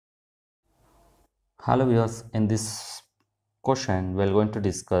Hello viewers, in this question we are going to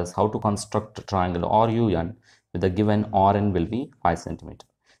discuss how to construct a triangle RUN with the given RN will be 5 cm.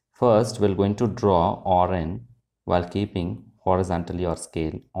 First we are going to draw RN while keeping horizontally or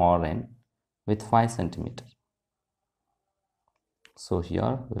scale RN with 5 cm. So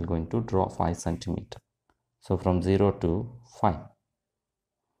here we are going to draw 5 cm. So from 0 to 5.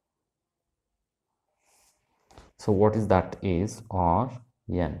 So what is that is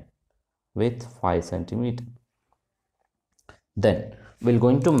RN with 5 cm. Then we're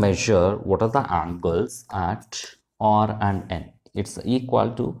going to measure what are the angles at R and N. It's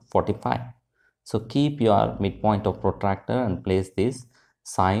equal to 45. So keep your midpoint of protractor and place this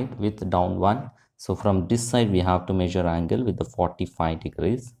side with down one. So from this side we have to measure angle with the 45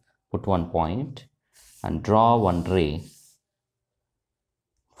 degrees. Put one point and draw one ray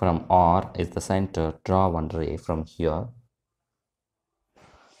from R is the center. Draw one ray from here.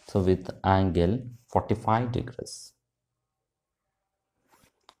 So with angle 45 degrees.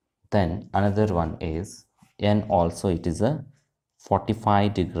 Then another one is N also, it is a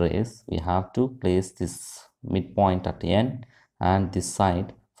 45 degrees. We have to place this midpoint at N and this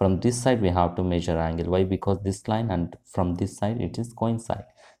side. From this side we have to measure angle. Why? Because this line and from this side it is coincide.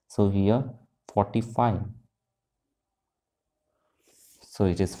 So here 45. So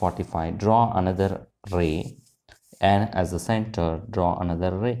it is 45. Draw another ray. N as the center. Draw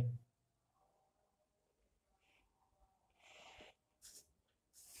another ray.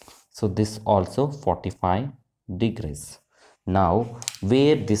 So this also 45 degrees. Now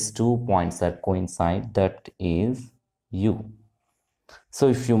where these 2 points that coincide, that is U. So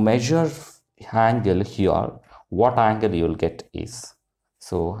if you measure angle here, what angle you will get is,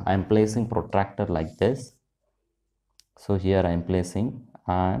 so I am placing protractor like this. So here I am placing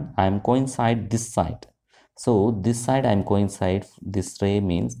and I am coincide this side. So this side I am coincide, this ray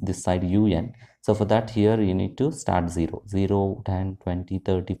means this side UN. So for that here you need to start 0, 0, 10, 20,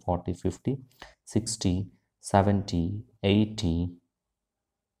 30, 40, 50, 60, 70, 80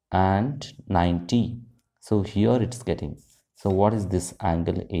 and 90. So here it's getting. So what is this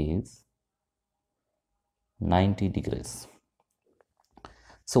angle is 90 degrees.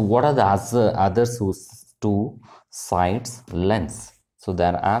 So what are the other two sides lengths? So they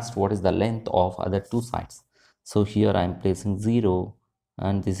are asked what is the length of other two sides. So here I am placing 0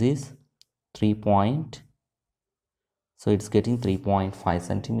 and this is 3 point. So it's getting 3.5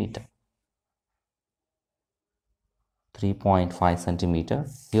 centimeter. 3.5 centimeter.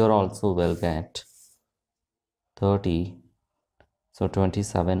 Here also we'll get 30. So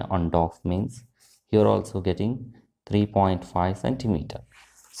 27 and off means here also getting 3.5 centimeter.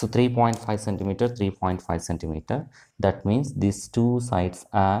 So 3.5 centimeter, 3.5 centimeter. That means these two sides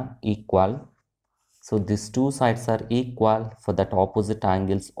are equal. So these two sides are equal. For that opposite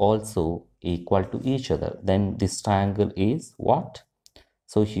angles also equal to each other. Then this triangle is what?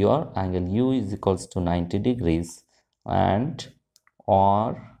 So here angle U is equals to 90 degrees and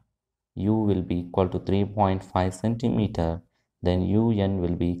or U will be equal to 3.5 centimeter. Then UN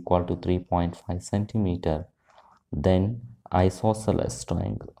will be equal to 3.5 centimeter. Then isosceles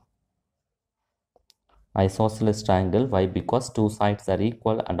triangle. Isosceles triangle, why? Because two sides are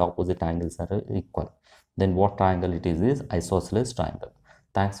equal and opposite angles are equal. Then what triangle it is isosceles triangle.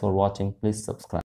 Thanks for watching. Please subscribe.